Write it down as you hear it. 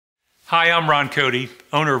Hi, I'm Ron Cody,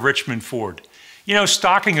 owner of Richmond Ford. You know,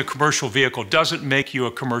 stocking a commercial vehicle doesn't make you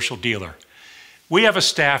a commercial dealer. We have a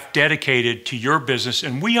staff dedicated to your business,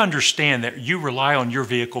 and we understand that you rely on your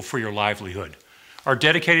vehicle for your livelihood. Our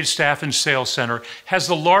dedicated staff and sales center has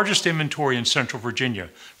the largest inventory in Central Virginia.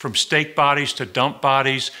 From stake bodies to dump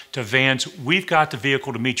bodies to vans, we've got the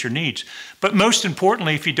vehicle to meet your needs. But most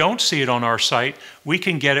importantly, if you don't see it on our site, we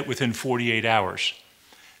can get it within 48 hours.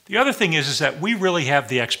 The other thing is that we really have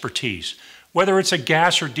the expertise. Whether it's a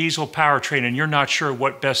gas or diesel powertrain and you're not sure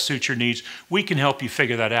what best suits your needs, we can help you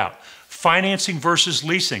figure that out. Financing versus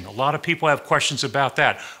leasing. A lot of people have questions about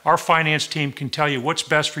that. Our finance team can tell you what's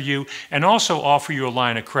best for you and also offer you a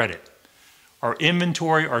line of credit. Our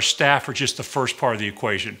inventory, our staff are just the first part of the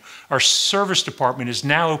equation. Our service department is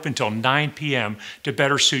now open till 9 p.m. to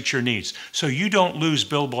better suit your needs, so you don't lose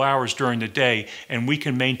billable hours during the day and we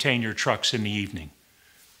can maintain your trucks in the evening.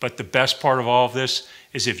 But the best part of all of this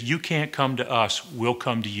is if you can't come to us, we'll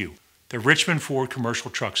come to you. The Richmond Ford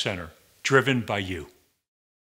Commercial Truck Center, driven by you.